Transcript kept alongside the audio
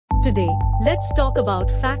Today, let's talk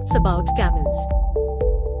about facts about camels.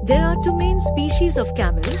 There are two main species of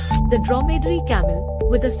camels, the dromedary camel,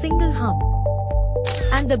 with a single hump,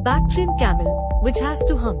 and the Bactrian camel, which has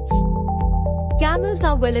two humps. Camels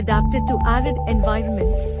are well adapted to arid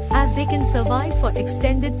environments, as they can survive for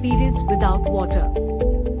extended periods without water.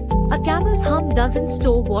 A camel's hump doesn't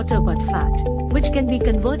store water but fat, which can be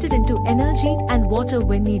converted into energy and water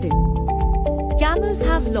when needed. Camels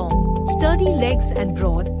have long, sturdy legs and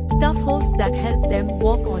broad, tough hooves that help them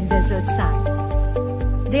walk on desert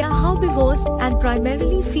sand. They are herbivores and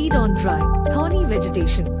primarily feed on dry, thorny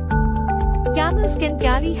vegetation. Camels can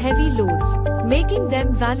carry heavy loads, making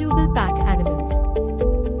them valuable pack animals.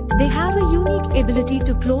 They have a unique ability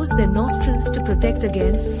to close their nostrils to protect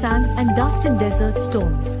against sand and dust in desert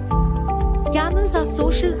storms. Camels are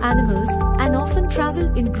social animals and often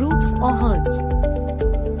travel in groups or herds.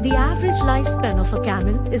 The average lifespan of a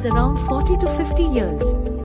camel is around 40 to 50 years.